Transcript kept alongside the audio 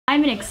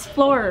I'm an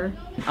explorer.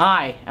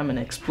 I am an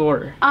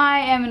explorer.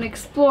 I am an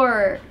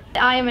explorer.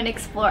 I am an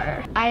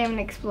explorer. I am an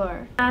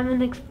explorer. I'm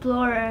an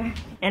explorer.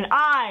 And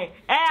I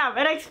am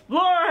an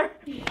explorer!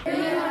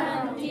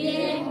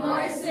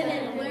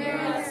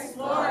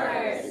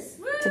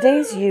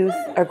 Today's youth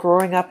are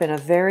growing up in a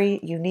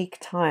very unique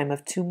time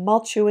of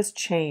tumultuous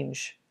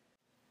change.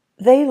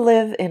 They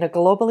live in a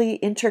globally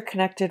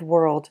interconnected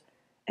world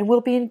and will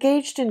be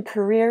engaged in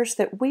careers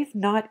that we've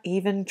not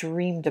even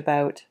dreamed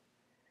about.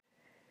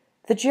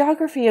 The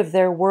geography of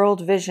their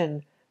world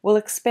vision will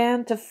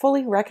expand to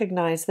fully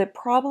recognize that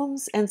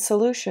problems and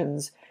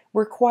solutions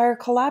require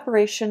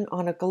collaboration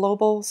on a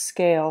global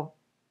scale.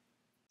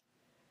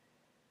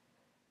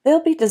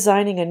 They'll be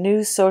designing a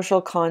new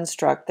social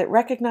construct that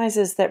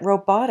recognizes that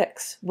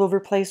robotics will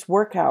replace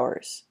work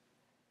hours.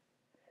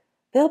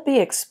 They'll be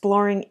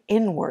exploring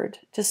inward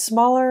to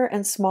smaller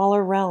and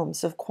smaller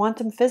realms of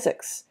quantum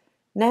physics,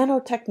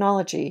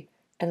 nanotechnology,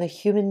 and the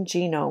human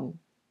genome.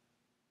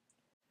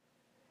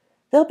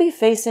 They'll be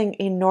facing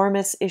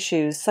enormous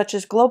issues such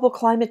as global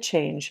climate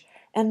change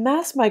and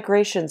mass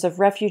migrations of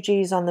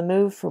refugees on the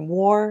move from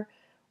war,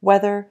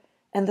 weather,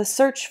 and the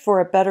search for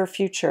a better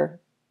future.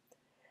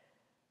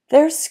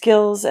 Their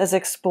skills as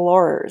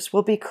explorers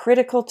will be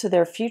critical to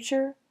their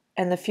future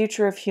and the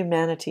future of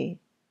humanity.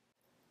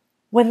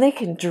 When they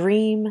can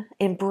dream,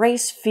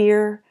 embrace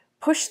fear,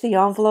 push the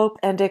envelope,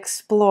 and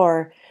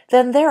explore,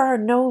 then there are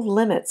no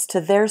limits to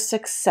their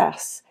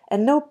success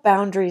and no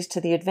boundaries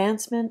to the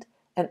advancement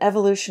and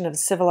evolution of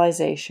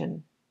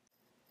civilization.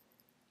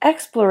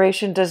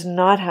 Exploration does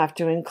not have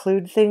to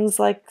include things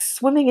like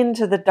swimming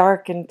into the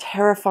dark and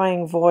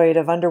terrifying void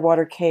of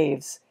underwater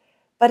caves,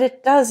 but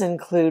it does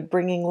include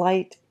bringing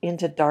light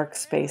into dark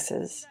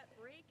spaces.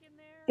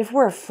 If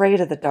we're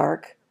afraid of the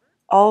dark,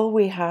 all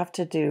we have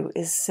to do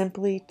is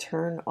simply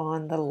turn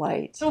on the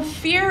light. So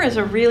fear is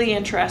a really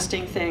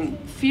interesting thing.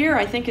 Fear,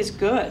 I think, is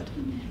good.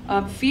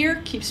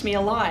 Fear keeps me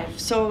alive.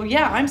 So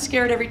yeah, I'm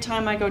scared every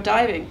time I go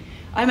diving.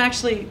 I'm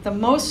actually the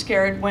most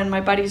scared when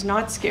my buddy's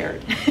not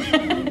scared.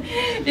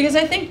 Because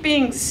I think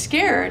being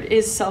scared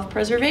is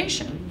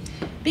self-preservation.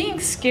 Being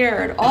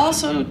scared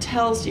also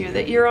tells you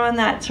that you're on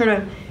that sort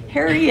of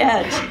hairy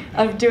edge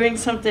of doing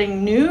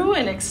something new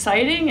and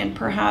exciting and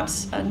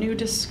perhaps a new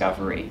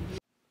discovery.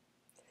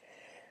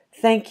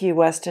 Thank you,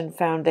 Weston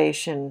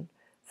Foundation,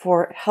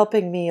 for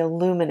helping me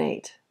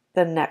illuminate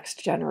the next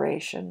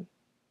generation.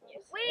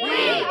 We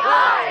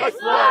are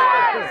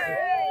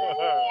explorers!